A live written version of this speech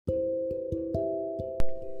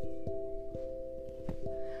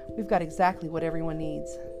We've got exactly what everyone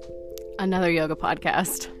needs. Another yoga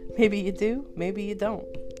podcast. Maybe you do, maybe you don't.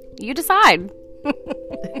 You decide.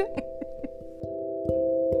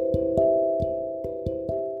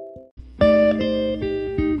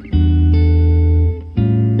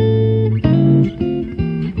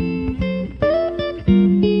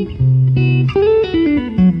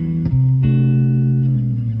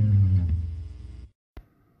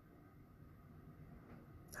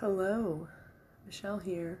 Hello, Michelle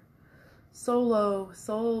here. Solo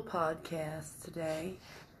soul podcast today.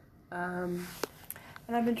 And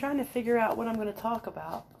I've been trying to figure out what I'm going to talk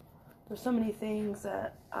about. There's so many things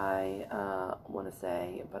that I want to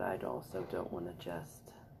say, but I also don't want to just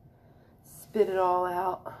spit it all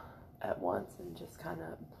out at once and just kind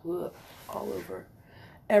of all over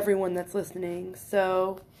everyone that's listening.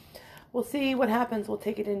 So we'll see what happens. We'll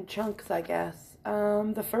take it in chunks, I guess.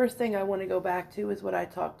 The first thing I want to go back to is what I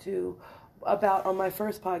talked about on my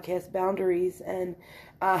first podcast, boundaries, and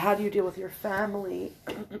how do you deal with your family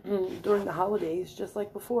during the holidays, just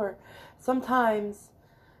like before. Sometimes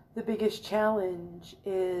the biggest challenge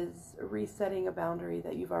is resetting a boundary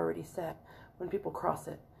that you've already set when people cross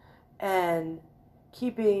it, and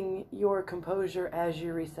keeping your composure as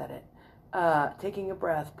you reset it. Taking a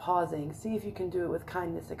breath, pausing, see if you can do it with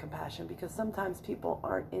kindness and compassion, because sometimes people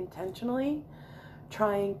aren't intentionally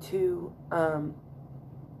trying to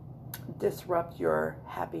disrupt your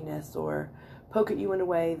happiness or poke at you in a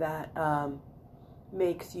way that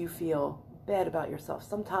makes you feel bad about yourself.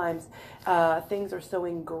 Sometimes things are so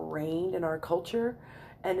ingrained in our culture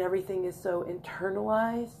and everything is so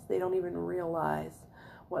internalized, they don't even realize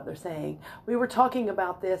what they're saying. We were talking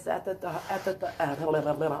about this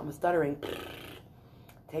I'm stuttering.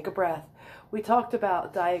 Take a breath. We talked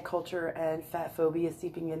about diet culture and fat phobia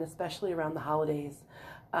seeping in, especially around the holidays.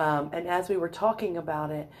 And as we were talking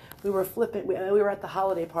about it, we were at the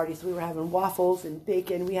holiday party, so we were having waffles and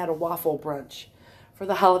bacon. We had a waffle brunch for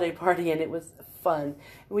the holiday party, and it was fun. And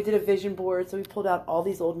we did a vision board, so we pulled out all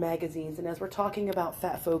these old magazines. And as we're talking about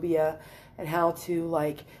fat phobia and how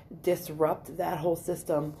to disrupt that whole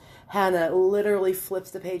system, Hannah literally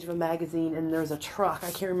flips the page of a magazine, and there's a truck.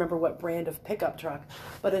 I can't remember what brand of pickup truck,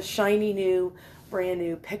 but a shiny new, brand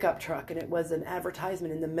new pickup truck, and it was an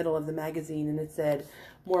advertisement in the middle of the magazine, and it said,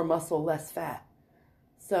 "More muscle, less fat."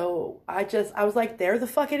 So I was like, there the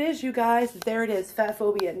fuck it is, you guys. There it is, fat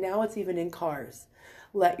phobia. Now it's even in cars.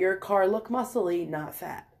 Let your car look muscly, not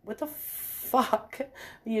fat. What the fuck,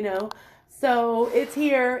 So it's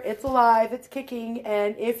here, it's alive, it's kicking,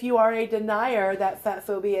 and if you are a denier that fat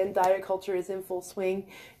phobia and diet culture is in full swing,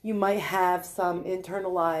 you might have some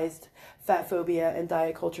internalized fat phobia and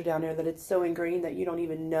diet culture down there that it's so ingrained that you don't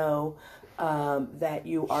even know that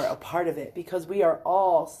you are a part of it, because we are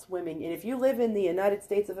all swimming. And if you live in the United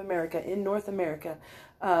States of America, in North America,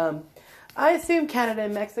 I assume Canada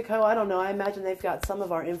and Mexico, I don't know, I imagine they've got some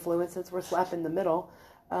of our influence since we're slap in the middle.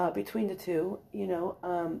 Between the two,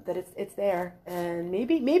 that it's there, and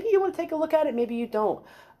maybe you want to take a look at it, maybe you don't.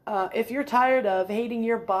 If you're tired of hating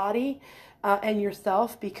your body and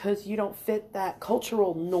yourself because you don't fit that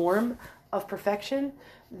cultural norm of perfection,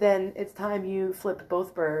 then it's time you flip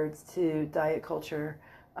both birds to diet culture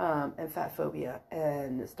and fat phobia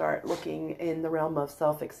and start looking in the realm of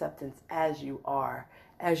self-acceptance as you are,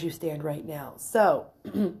 as you stand right now. So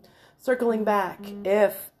circling back,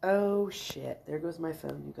 oh shit, there goes my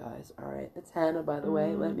phone, you guys. All right, it's Hannah, by the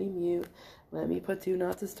way. Let me mute. Let me put do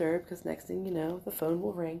not disturb, because next thing you know, the phone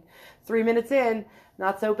will ring. 3 minutes in,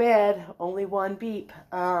 not so bad. Only one beep.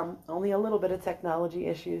 Only a little bit of technology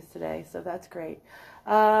issues today, so that's great.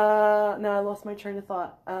 Now I lost my train of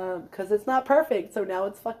thought, because it's not perfect, so now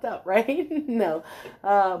it's fucked up, right? No.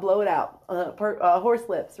 Blow it out. Horse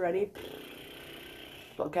lips, ready?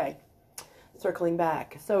 Okay. Circling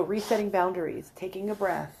back. So resetting boundaries, taking a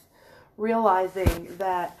breath, realizing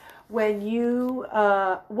that when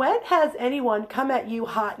has anyone come at you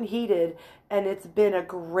hot and heated and it's been a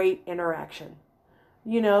great interaction?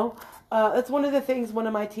 That's one of the things one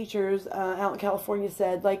of my teachers out in California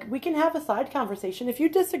said, we can have a side conversation. If you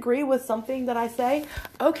disagree with something that I say,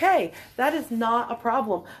 okay, that is not a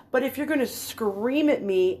problem. But if you're going to scream at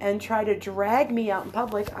me and try to drag me out in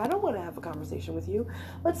public, I don't want to have a conversation with you.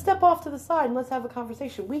 Let's step off to the side and let's have a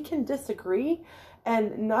conversation. We can disagree,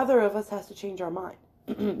 and neither of us has to change our mind.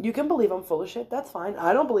 You can believe I'm full of shit. That's fine.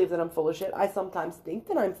 I don't believe that I'm full of shit. I sometimes think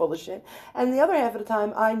that I'm full of shit. And the other half of the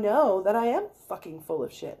time, I know that I am fucking full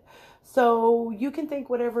of shit. So you can think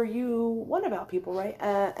whatever you want about people, right?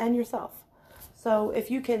 And yourself. So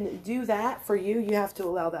if you can do that for you, you have to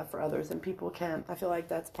allow that for others. And people can. I feel like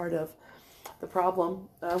that's part of the problem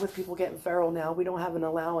with people getting feral now. We don't have an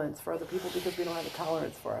allowance for other people because we don't have a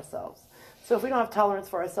tolerance for ourselves. So if we don't have tolerance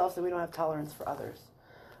for ourselves, then we don't have tolerance for others.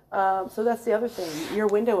 So that's the other thing. Your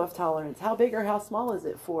window of tolerance. How big or how small is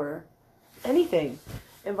it for anything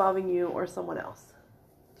involving you or someone else?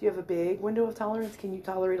 Do you have a big window of tolerance? Can you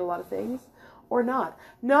tolerate a lot of things or not?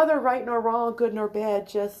 Neither right nor wrong, good nor bad,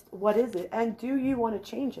 just what is it? And do you want to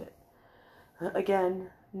change it? Again,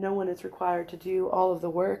 no one is required to do all of the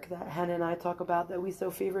work that Hannah and I talk about that we so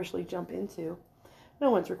feverishly jump into. No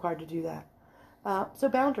one's required to do that. So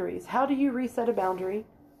boundaries. How do you reset a boundary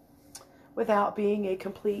without being a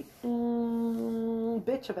complete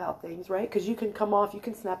bitch about things, right? Because you can come off, you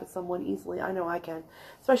can snap at someone easily. I know I can,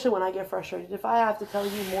 especially when I get frustrated. If I have to tell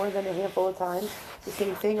you more than a handful of times the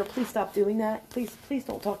same thing, or please stop doing that, please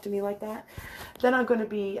don't talk to me like that, then I'm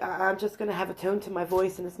just going to have a tone to my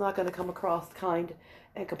voice, and it's not going to come across kind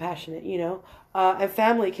and compassionate, you know? And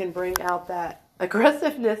family can bring out that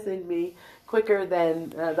aggressiveness in me quicker than,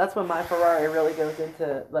 that's when my Ferrari really goes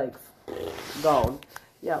into, like, gone.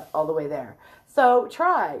 Yep, all the way there. So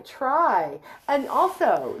try. And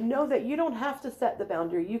also know that you don't have to set the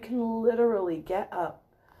boundary. You can literally get up,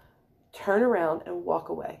 turn around, and walk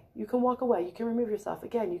away. You can walk away. You can remove yourself.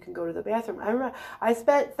 Again, you can go to the bathroom. I remember I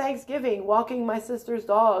spent Thanksgiving walking my sister's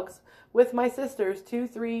dogs with my sisters 2,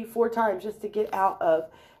 3, 4 times just to get out of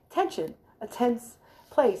tension, a tense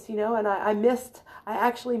place, you know, and I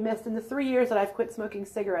actually missed in the 3 years that I've quit smoking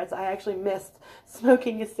cigarettes, I actually missed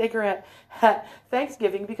smoking a cigarette at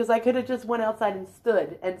Thanksgiving because I could have just went outside and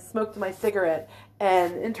stood and smoked my cigarette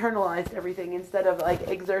and internalized everything instead of like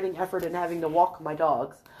exerting effort and having to walk my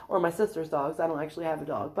dogs or my sister's dogs. I don't actually have a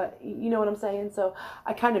dog, but you know what I'm saying? So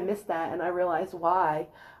I kind of missed that, and I realized why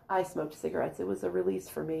I smoked cigarettes. It was a release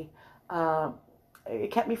for me.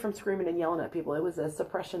 It kept me from screaming and yelling at people. It was a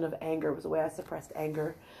suppression of anger. It was a way I suppressed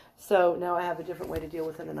anger. So now I have a different way to deal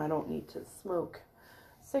with it, and I don't need to smoke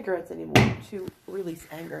cigarettes anymore to release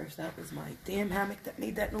anger. So that was my damn hammock that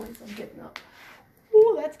made that noise. I'm getting up.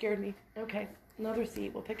 Ooh, that scared me. Okay, another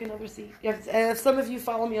seat. We'll pick another seat. If some of you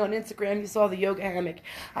follow me on Instagram, you saw the yoga hammock.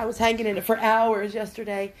 I was hanging in it for hours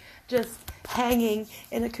yesterday, just hanging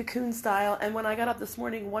in a cocoon style. And when I got up this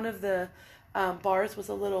morning, one of the bars was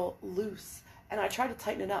a little loose. And I tried to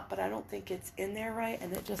tighten it up, but I don't think it's in there right,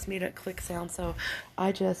 and it just made a click sound. So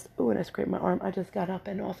and I scraped my arm. I just got up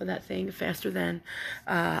and off of that thing faster than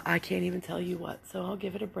I can't even tell you what. So I'll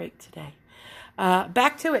give it a break today.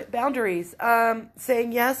 Back to it, boundaries.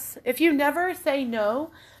 Saying yes. If you never say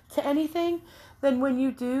no to anything, then when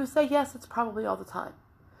you do say yes, it's probably all the time.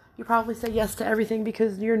 You probably say yes to everything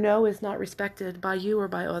because your no is not respected by you or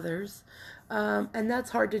by others. And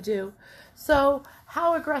that's hard to do. So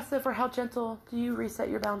how aggressive or how gentle do you reset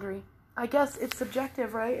your boundary? I guess it's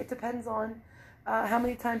subjective, right? It depends on how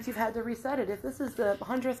many times you've had to reset it. If this is the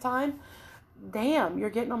 100th time, damn, you're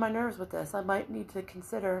getting on my nerves with this. I might need to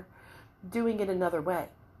consider doing it another way,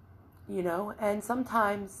 you know? And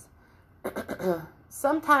sometimes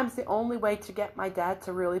the only way to get my dad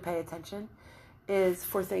to really pay attention is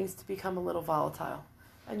for things to become a little volatile.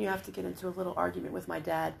 And you have to get into a little argument with my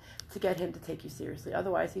dad to get him to take you seriously.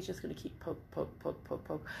 Otherwise, he's just going to keep poke.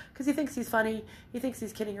 Because he thinks he's funny. He thinks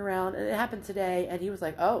he's kidding around. And it happened today, and he was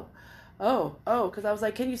like, oh. Because I was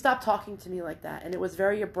like, can you stop talking to me like that? And it was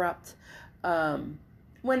very abrupt.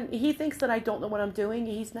 When he thinks that I don't know what I'm doing,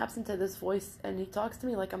 he snaps into this voice, and he talks to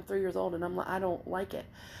me like I'm 3 years old, and I don't like it.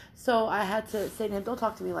 So I had to say to him, don't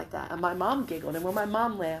talk to me like that. And my mom giggled. And when my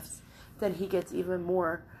mom laughs, then he gets even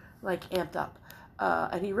more, like, amped up.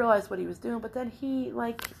 And he realized what he was doing, but then he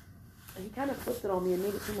kind of flipped it on me and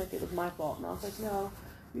made it seem like it was my fault. And I was like, no,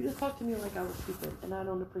 you just talked to me like I was stupid, and I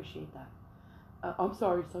don't appreciate that. I'm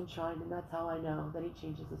sorry, sunshine, and that's how I know. Then he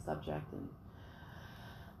changes the subject, and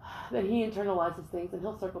then he internalizes things, and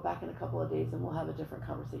he'll circle back in a couple of days, and we'll have a different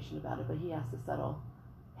conversation about it, but he has to settle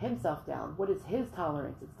himself down. What is his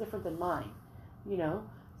tolerance? It's different than mine, you know?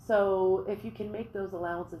 So if you can make those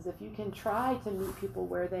allowances, if you can try to meet people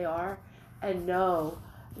where they are, and know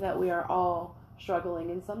that we are all struggling.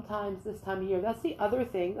 And sometimes this time of year, that's the other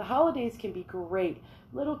thing. The holidays can be great.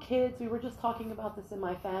 Little kids, we were just talking about this in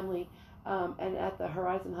my family and at the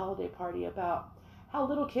Horizon Holiday Party about how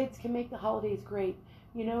little kids can make the holidays great.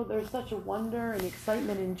 You know, there's such a wonder and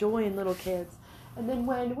excitement and joy in little kids. And then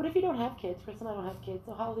what if you don't have kids? Chris and I don't have kids,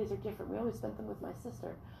 so holidays are different. We always spent them with my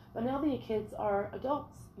sister. But now the kids are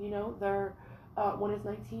adults, you know, they're one is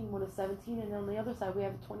 19, one is 17, and on the other side we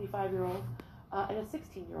have a 25-year-old and a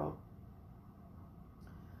 16-year-old.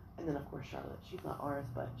 And then, of course, Charlotte. She's not ours,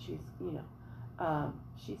 but she's, you know,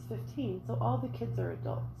 she's 15. So all the kids are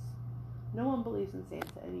adults. No one believes in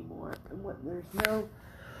Santa anymore. And there's no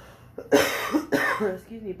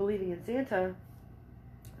excuse me, believing in Santa,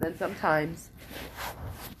 then sometimes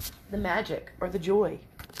the magic or the joy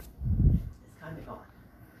is kind of gone.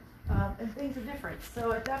 And things are different.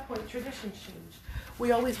 So at that point, traditions changed.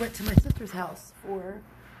 We always went to my sister's house for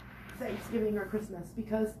Thanksgiving or Christmas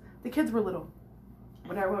because the kids were little.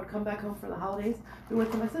 Whenever I would come back home for the holidays, we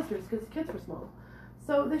went to my sister's because the kids were small.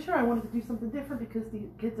 So this year I wanted to do something different because the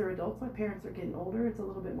kids are adults. My parents are getting older. It's a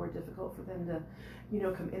little bit more difficult for them to,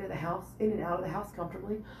 come into the house, in and out of the house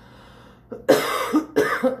comfortably.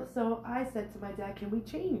 So I said to my dad, can we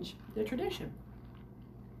change the tradition?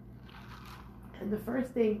 And the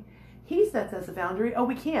first thing he sets as a boundary,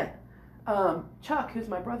 we can't. Chuck, who's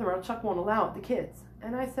my brother, Chuck won't allow it, the kids.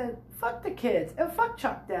 And I said, fuck the kids. And fuck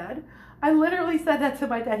Chuck, Dad. I literally said that to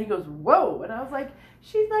my dad. He goes, whoa. And I was like,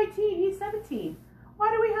 she's 19, he's 17.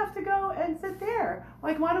 Why do we have to go and sit there?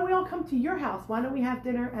 Like, why don't we all come to your house? Why don't we have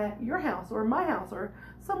dinner at your house or my house or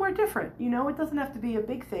somewhere different? It doesn't have to be a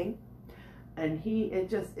big thing. And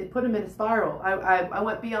it put him in a spiral. I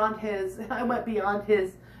went beyond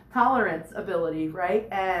his tolerance ability, right?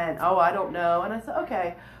 And, I don't know. And I said,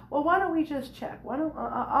 okay, well, why don't we just check?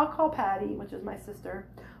 I'll call Patty, which is my sister,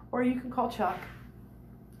 or you can call Chuck.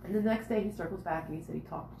 And the next day he circles back and he said he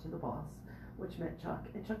talked to the boss, which meant Chuck,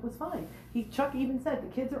 and Chuck was fine. Chuck even said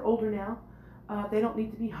the kids are older now. They don't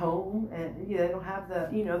need to be home, and they don't have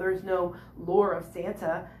there's no lore of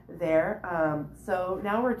Santa there. So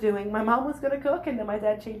now my mom was going to cook, and then my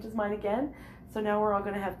dad changed his mind again. So now we're all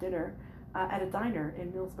going to have dinner at a diner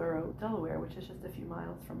in Millsboro, Delaware, which is just a few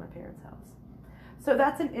miles from my parents' house. So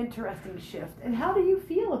that's an interesting shift. And how do you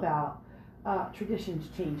feel about traditions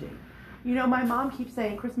changing? My mom keeps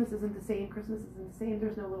saying Christmas isn't the same,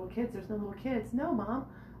 there's no little kids. No, Mom,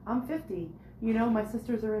 I'm 50. My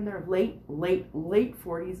sisters are in their late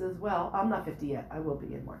 40s as well. I'm not 50 yet. I will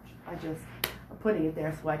be in March. I'm putting it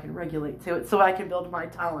there so I can regulate to it, so I can build my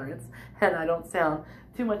tolerance, and I don't sound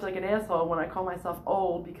too much like an asshole when I call myself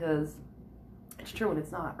old, because it's true and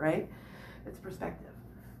it's not, right? It's perspective.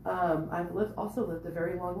 I've also lived a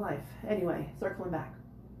very long life. Anyway, circling back.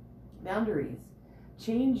 Boundaries.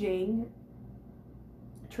 Changing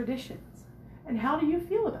traditions. And how do you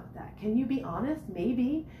feel about that? Can you be honest?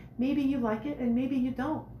 Maybe you like it and maybe you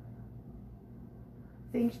don't.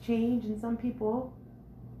 Things change and some people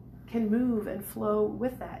can move and flow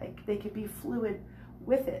with that. They can be fluid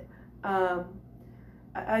with it.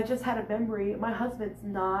 I just had a memory. My husband's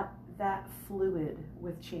not that fluid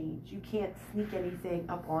with change. You can't sneak anything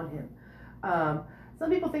up on him. Some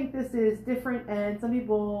people think this is different and some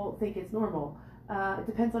people think it's normal. It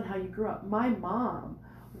depends on how you grew up. My mom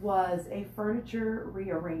was a furniture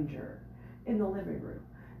rearranger in the living room.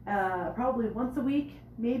 Probably once a week,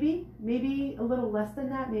 maybe a little less than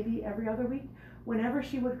that, maybe every other week. Whenever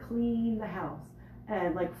she would clean the house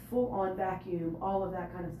and like full on vacuum, all of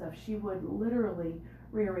that kind of stuff, she would literally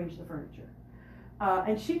rearrange the furniture.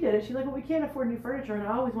 And she did it. She's like, well, we can't afford new furniture, and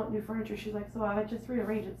I always want new furniture. She's like, so I just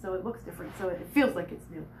rearrange it so it looks different, so it feels like it's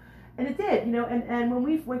new. And it did, and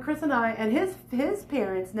when Chris and I, and his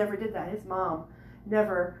parents never did that. His mom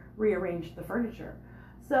never rearranged the furniture.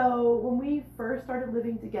 So when we first started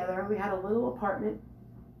living together, we had a little apartment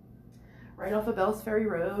right off of Bells Ferry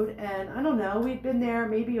Road, and I don't know, we'd been there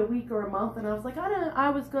maybe a week or a month, and I was like, I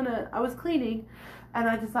was cleaning, and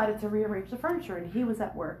I decided to rearrange the furniture, and he was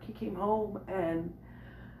at work. He came home, and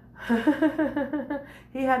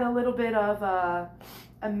he had a little bit of a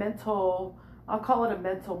mental, I'll call it a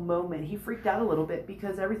mental moment. He freaked out a little bit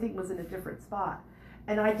because everything was in a different spot.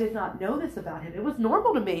 And I did not know this about him. It was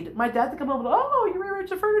normal to me. My dad to come home and, oh, you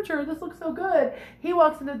rearranged the furniture. This looks so good. He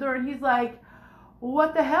walks in the door and he's like,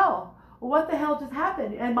 what the hell? What the hell just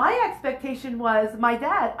happened? And my expectation was my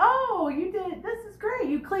dad, oh, you did, this is great.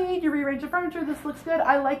 You cleaned, you rearranged the furniture. This looks good.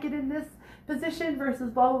 I like it in this position versus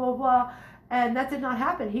blah, blah, blah, blah. And that did not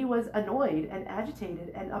happen. He was annoyed and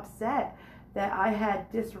agitated and upset that I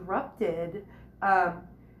had disrupted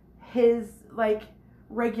his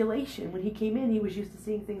regulation. When he came in, he was used to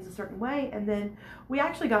seeing things a certain way, and then we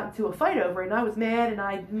actually got into a fight over it, and I was mad, and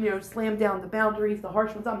I slammed down the boundaries, the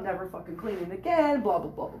harsh ones. I'm never fucking cleaning again, blah blah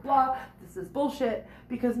blah blah blah, this is bullshit,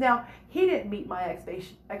 because now he didn't meet my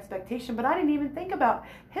expectation, but I didn't even think about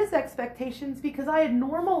his expectations because I had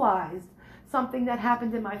normalized something that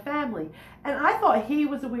happened in my family. And I thought he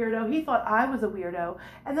was a weirdo, he thought I was a weirdo,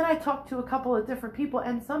 and then I talked to a couple of different people,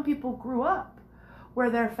 and some people grew up where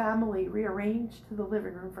their family rearranged the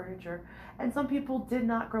living room furniture, and some people did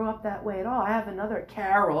not grow up that way at all. I have another,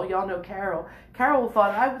 Carol, y'all know Carol. Carol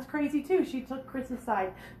thought I was crazy too. She took Chris's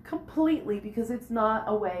side completely because it's not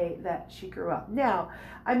a way that she grew up. Now,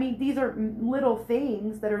 I mean, these are little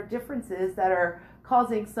things that are differences that are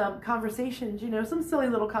causing some conversations, some silly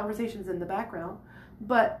little conversations in the background.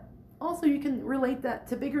 But also you can relate that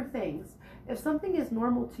to bigger things. If something is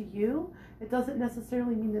normal to you, it doesn't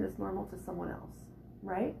necessarily mean that it's normal to someone else,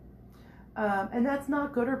 right? And that's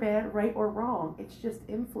not good or bad, right or wrong. It's just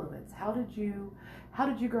influence. How did you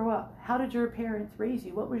grow up? How did your parents raise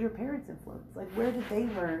you? What was your parents' influence? Like, where did they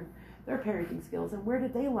learn their parenting skills, and where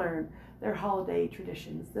did they learn their holiday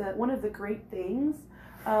traditions? One of the great things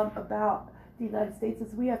about the United States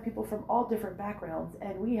is we have people from all different backgrounds,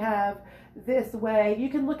 and we have this way. You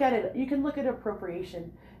can look at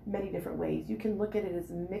appropriation many different ways. You can look at it as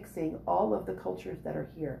mixing all of the cultures that are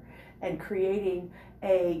here and creating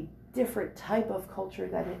a different type of culture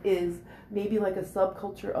that is maybe like a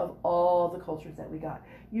subculture of all the cultures that we got.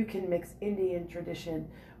 You can mix Indian tradition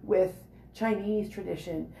with Chinese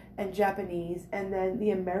tradition and Japanese, and then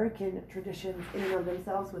the American traditions in and of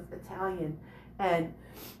themselves with Italian. And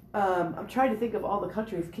I'm trying to think of all the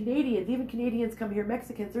countries. Even Canadians come here,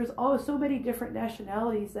 Mexicans. There's so many different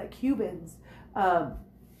nationalities, that Cubans,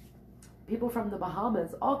 people from the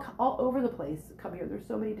Bahamas, all over the place come here. There's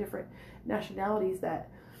so many different nationalities that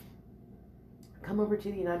come over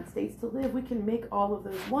to the United States to live. We can make all of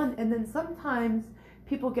those one. And then sometimes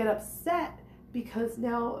people get upset because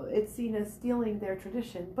now it's seen as stealing their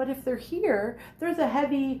tradition. But if they're here,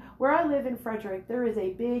 where I live in Frederick, there is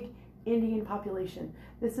a big Indian population.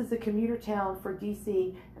 This is a commuter town for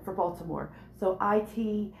DC and for Baltimore. So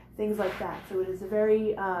IT, things like that. So it is a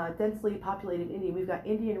very densely populated Indian. We've got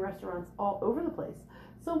Indian restaurants all over the place.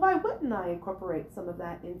 So why wouldn't I incorporate some of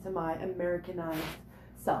that into my Americanized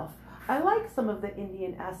self? I like some of the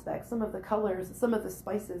Indian aspects, some of the colors, some of the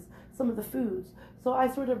spices, some of the foods. So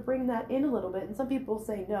I sort of bring that in a little bit. And some people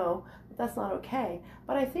say no, that's not okay.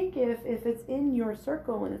 But I think if it's in your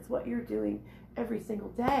circle and it's what you're doing every single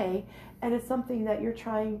day, and it's something that you're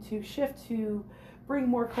trying to shift to bring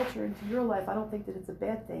more culture into your life, I don't think that it's a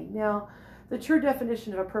bad thing. Now, the true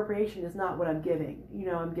definition of appropriation is not what I'm giving.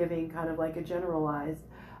 I'm giving kind of like a generalized,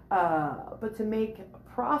 but to make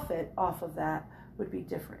profit off of that would be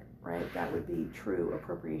different. Right? That would be true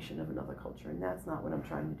appropriation of another culture, and that's not what I'm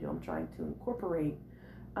trying to do. I'm trying to incorporate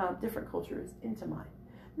different cultures into mine.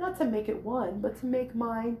 Not to make it one, but to make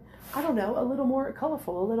mine, I don't know, a little more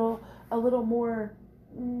colorful, a little more,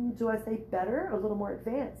 do I say better? A little more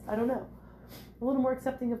advanced, I don't know. A little more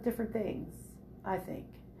accepting of different things, I think.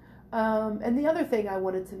 And the other thing I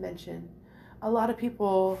wanted to mention, a lot of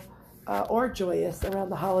people are joyous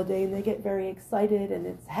around the holiday, and they get very excited, and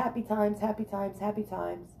it's happy times, happy times, happy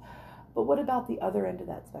times. But what about the other end of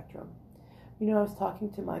that spectrum? I was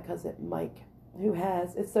talking to my cousin Mike,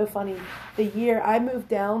 it's so funny, the year I moved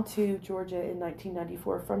down to Georgia in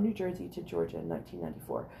 1994, from New Jersey to Georgia in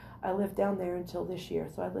 1994. I lived down there until this year,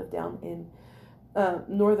 so I lived down in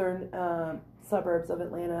northern suburbs of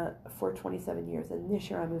Atlanta for 27 years, and this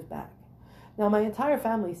year I moved back. Now, my entire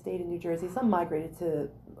family stayed in New Jersey. Some migrated to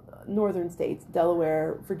northern states,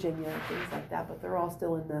 Delaware, Virginia, things like that, but they're all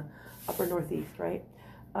still in the upper northeast, right?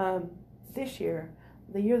 This year,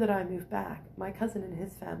 the year that I moved back, my cousin and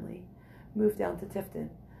his family moved down to Tifton,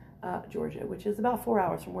 Georgia, which is about 4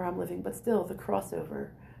 hours from where I'm living, but still the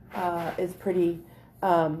crossover is pretty,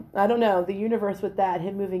 I don't know, the universe with that,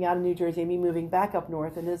 him moving out of New Jersey and me moving back up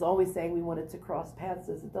north, and is always saying we wanted to cross paths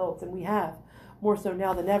as adults, and we have, more so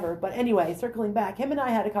now than ever. But anyway, circling back, him and I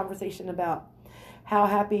had a conversation about how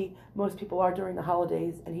happy most people are during the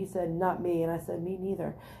holidays, and he said, not me, and I said, me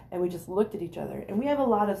neither. And we just looked at each other, and we have a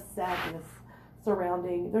lot of sadness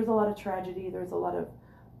surrounding, there's a lot of tragedy, there's a lot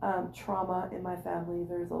of trauma in my family,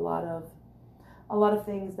 there's a lot of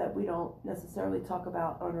things that we don't necessarily talk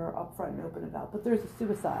about or are upfront and open about. But there's a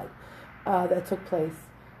suicide that took place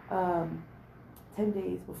 10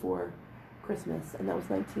 days before Christmas, and that was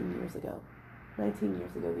 19 years ago. 19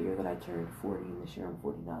 years ago, the year that I turned 40, and this year I'm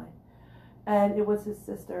 49. And it was his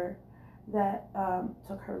sister that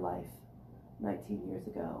took her life 19 years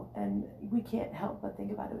ago. And we can't help but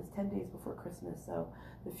think about it. It was 10 days before Christmas, so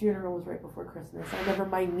the funeral was right before Christmas. I remember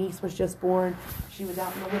my niece was just born. She was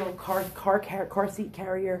out in a little car seat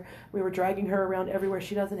carrier. We were dragging her around everywhere.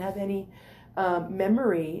 She doesn't have any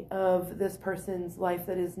memory of this person's life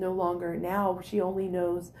that is no longer now. She only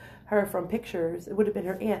knows her from pictures. It would have been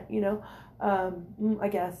her aunt, I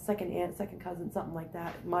guess, second aunt, second cousin, something like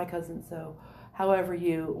that, my cousin. So however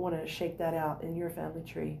you want to shake that out in your family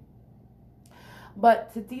tree.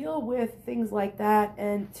 But to deal with things like that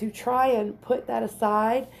and to try and put that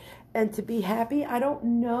aside and to be happy, I don't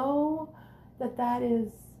know that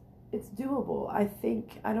it's doable. I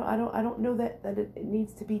think I don't know that it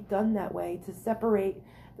needs to be done that way, to separate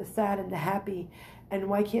the sad and the happy. And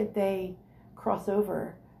why can't they cross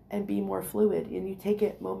over and be more fluid, and you take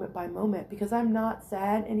it moment by moment, because I'm not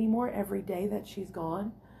sad anymore every day that she's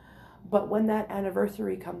gone. But when that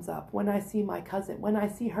anniversary comes up, when I see my cousin, when I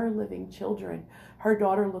see her living children, her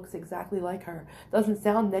daughter looks exactly like her, doesn't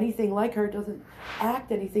sound anything like her, doesn't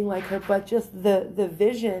act anything like her, but just the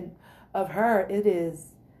vision of her, it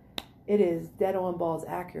is dead on balls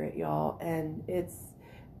accurate, y'all. And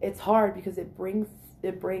it's hard because it brings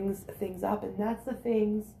things up, and that's the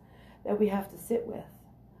things that we have to sit with,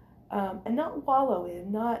 and not wallow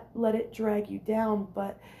in, not let it drag you down,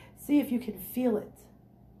 but see if you can feel it.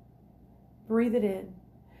 Breathe it in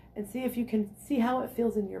and see if you can see how it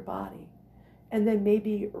feels in your body, and then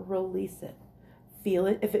maybe release it. Feel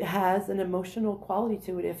it if it has an emotional quality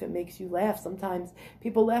to it, if it makes you laugh. Sometimes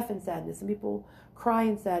people laugh in sadness, some people cry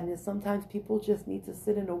in sadness. Sometimes people just need to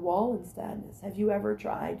sit in a wall in sadness. Have you ever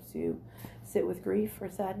tried to sit with grief or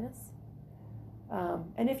sadness?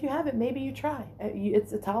 And if you haven't, maybe you try.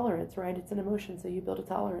 It's a tolerance, right? It's an emotion, so you build a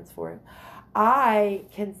tolerance for it. I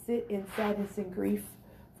can sit in sadness and grief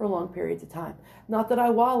for long periods of time. Not that I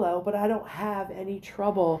wallow, but I don't have any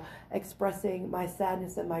trouble expressing my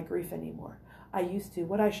sadness and my grief anymore. I used to.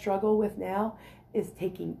 What I struggle with now is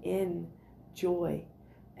taking in joy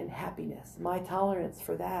and happiness. My tolerance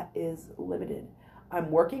for that is limited. I'm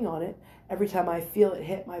working on it. Every time I feel it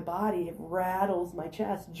hit my body, it rattles my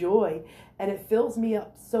chest, joy, and it fills me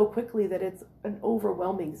up so quickly that it's an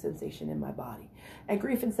overwhelming sensation in my body. And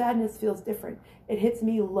grief and sadness feels different. It hits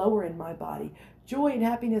me lower in my body. Joy and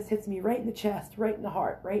happiness hits me right in the chest, right in the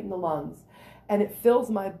heart, right in the lungs. And it fills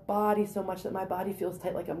my body so much that my body feels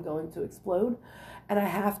tight, like I'm going to explode. And I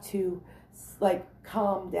have to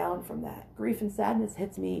calm down from that. Grief and sadness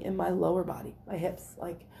hits me in my lower body, my hips,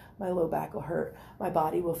 like my low back will hurt. My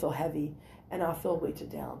body will feel heavy and I'll feel weighted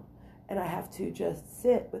down. And I have to just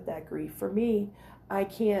sit with that grief. For me, I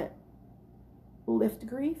can't lift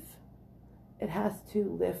grief. It has to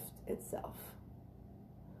lift itself.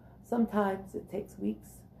 Sometimes it takes weeks.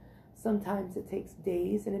 Sometimes it takes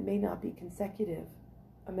days, and it may not be consecutive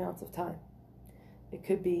amounts of time. It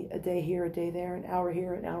could be a day here, a day there, an hour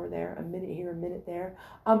here, an hour there, a minute here, a minute there.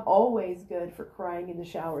 I'm always good for crying in the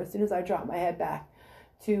shower. As soon as I drop my head back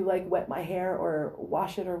to wet my hair or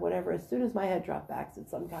wash it or whatever, as soon as my head drops back, it's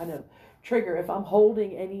some kind of trigger. If I'm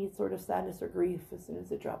holding any sort of sadness or grief, as soon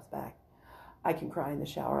as it drops back, I can cry in the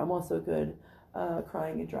shower. I'm also good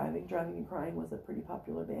crying and driving. Driving and Crying was a pretty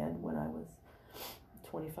popular band when I was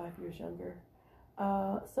 25 years younger.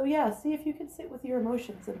 So yeah, see if you can sit with your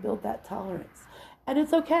emotions and build that tolerance. And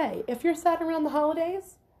it's okay. If you're sad around the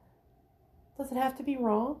holidays, does it have to be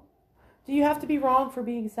wrong? Do you have to be wrong for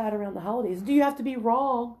being sad around the holidays? Do you have to be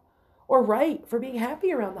wrong or right for being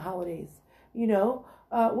happy around the holidays?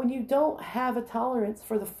 When you don't have a tolerance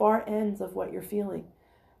for the far ends of what you're feeling,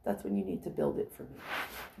 that's when you need to build it for me.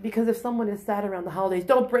 Because if someone is sad around the holidays,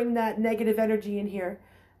 don't bring that negative energy in here.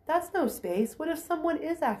 That's no space. What if someone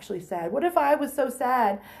is actually sad? What if I was so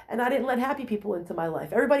sad and I didn't let happy people into my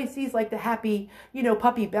life? Everybody sees the happy,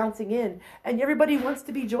 puppy bouncing in, and everybody wants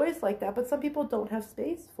to be joyous like that, but some people don't have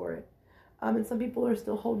space for it. And some people are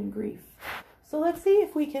still holding grief. So let's see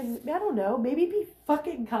if we can, I don't know, maybe be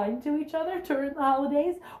fucking kind to each other during the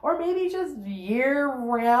holidays, or maybe just year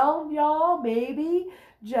round, y'all. Maybe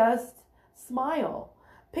just smile.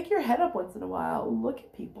 Pick your head up once in a while. Look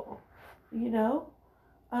at people,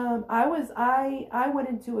 I went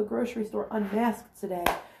into a grocery store unmasked today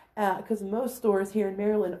because most stores here in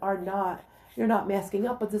Maryland you're not masking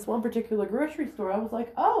up. But this one particular grocery store, I was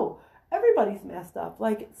like, oh, everybody's masked up.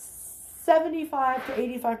 75 to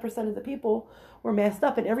 85% of the people were masked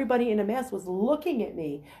up, and everybody in a mask was looking at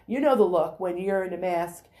me. You know the look when you're in a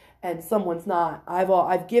mask and someone's not.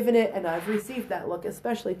 I've given it and I've received that look,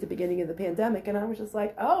 especially at the beginning of the pandemic. And I was just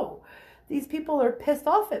like, oh, these people are pissed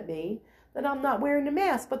off at me that I'm not wearing a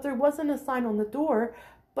mask. But there wasn't a sign on the door.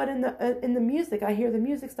 But in the music, I hear the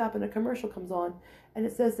music stop and a commercial comes on, and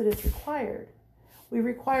it says that it's required. We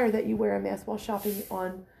require that you wear a mask while shopping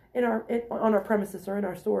on our premises or in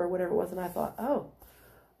our store or whatever it was. And I thought, oh,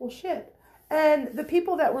 well, shit. And the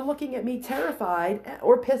people that were looking at me terrified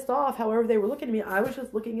or pissed off, however they were looking at me, I was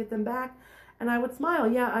just looking at them back, and I would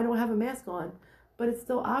smile. Yeah, I don't have a mask on, but it's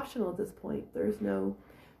still optional at this point. There's no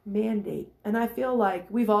mandate. And I feel like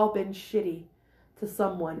we've all been shitty to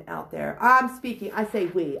someone out there. I say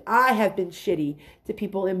we. I have been shitty to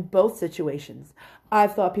people in both situations.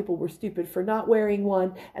 I've thought people were stupid for not wearing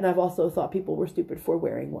one, and I've also thought people were stupid for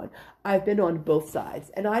wearing one. I've been on both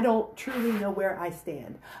sides, and I don't truly know where I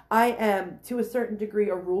stand. I am, to a certain degree,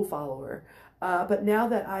 a rule follower. But now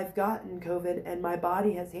that I've gotten COVID and my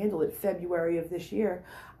body has handled it February of this year,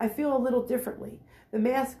 I feel a little differently. The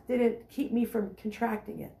mask didn't keep me from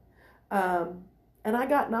contracting it. And I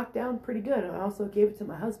got knocked down pretty good. I also gave it to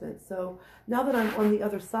my husband. So now that I'm on the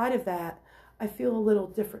other side of that, I feel a little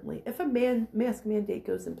differently. If a mask mandate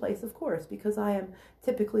goes in place, of course, because I am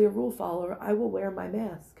typically a rule follower, I will wear my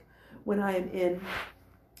mask when I am in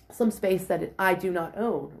some space that I do not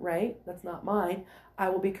own, right? That's not mine. I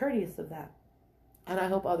will be courteous of that. And I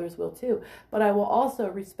hope others will too. But I will also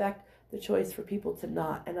respect the choice for people to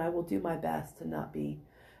not. And I will do my best to not be,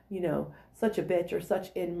 such a bitch or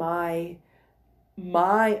such in my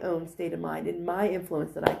own state of mind, in my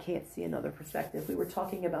influence, that I can't see another perspective. We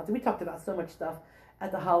talked about so much stuff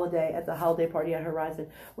at the holiday party at Horizon.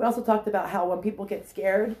 We also talked about how when people get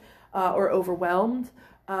scared or overwhelmed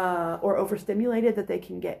or overstimulated, that they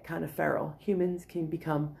can get kind of feral. Humans can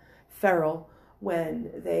become feral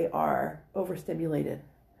when they are overstimulated,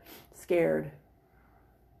 scared,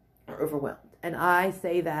 or overwhelmed. And I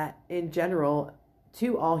say that in general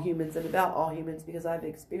to all humans and about all humans, because I've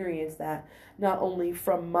experienced that not only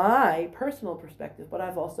from my personal perspective, but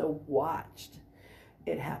I've also watched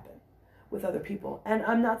it happen with other people. And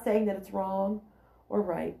I'm not saying that it's wrong or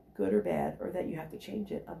right, good or bad, or that you have to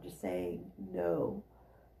change it. I'm just saying no,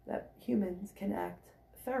 that humans can act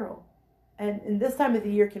feral. And this time of the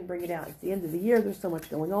year can bring it out. It's the end of the year. There's so much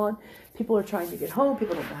going on. People are trying to get home.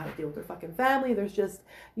 People don't know how to deal with their fucking family. There's just,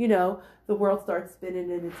 the world starts spinning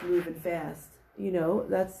and it's moving fast.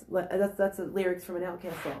 That's the lyrics from an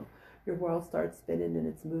Outkast song. Your world starts spinning and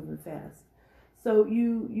it's moving fast. So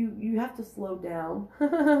you have to slow down.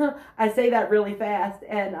 I say that really fast,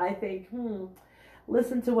 and I think,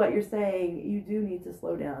 listen to what you're saying. You do need to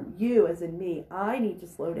slow down. You, as in me, I need to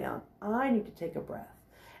slow down. I need to take a breath.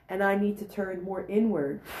 And I need to turn more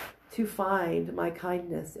inward to find my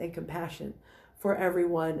kindness and compassion for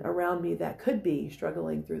everyone around me that could be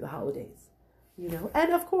struggling through the holidays.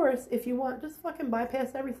 And of course, if you want, just fucking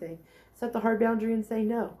bypass everything. Set the hard boundary and say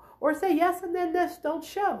no. Or say yes and then just don't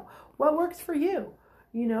show. What works for you?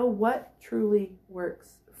 What truly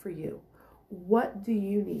works for you? What do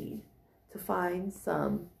you need to find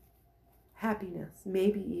some happiness?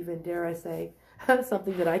 Maybe even, dare I say,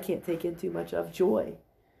 something that I can't take in too much of, joy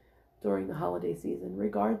during the holiday season,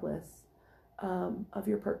 regardless of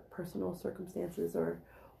your personal circumstances or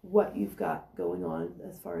what you've got going on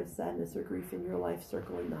as far as sadness or grief in your life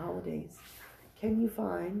circling the holidays. Can you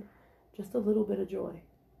find just a little bit of joy?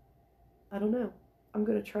 I don't know. I'm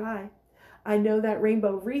going to try. I know that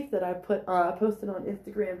rainbow wreath that I posted on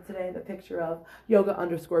Instagram today, the picture of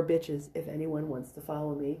yoga_bitches, if anyone wants to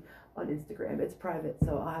follow me on Instagram. It's private,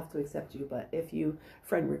 so I'll have to accept you, but if you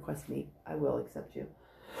friend request me, I will accept you.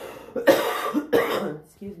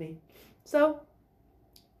 Excuse me. So,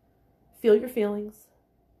 feel your feelings,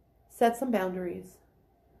 set some boundaries,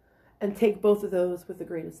 and take both of those with a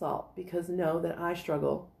grain of salt, because know that I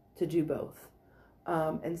struggle to do both.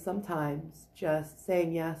 And sometimes just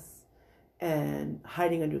saying yes and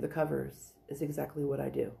hiding under the covers is exactly what I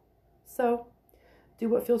do. So, do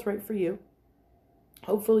what feels right for you.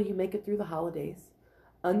 Hopefully you make it through the holidays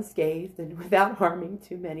unscathed and without harming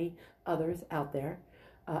too many others out there.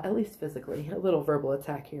 At least physically. A little verbal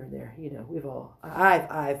attack here and there.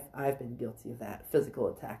 I've been guilty of that. Physical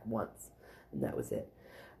attack once, and that was it.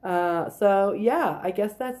 So yeah, I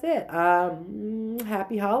guess that's it.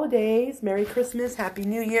 Happy holidays, Merry Christmas, Happy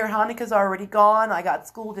New Year. Hanukkah's already gone. I got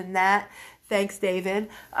schooled in that. Thanks, David,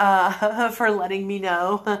 for letting me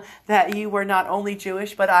know that you were not only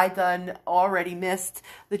Jewish, but I already missed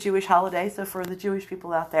the Jewish holiday. So for the Jewish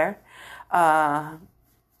people out there,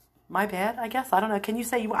 my bad, I guess. I don't know. Can you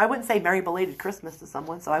say, I wouldn't say Merry Belated Christmas to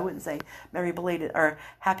someone, so I wouldn't say Merry Belated or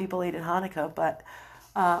Happy Belated Hanukkah, but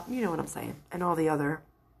you know what I'm saying. And all the other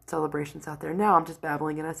celebrations out there. Now I'm just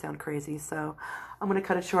babbling and I sound crazy, so I'm going to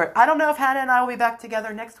cut it short. I don't know if Hannah and I will be back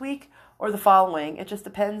together next week or the following. It just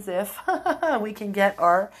depends if we can get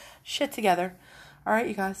our shit together. All right,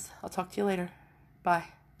 you guys. I'll talk to you later. Bye.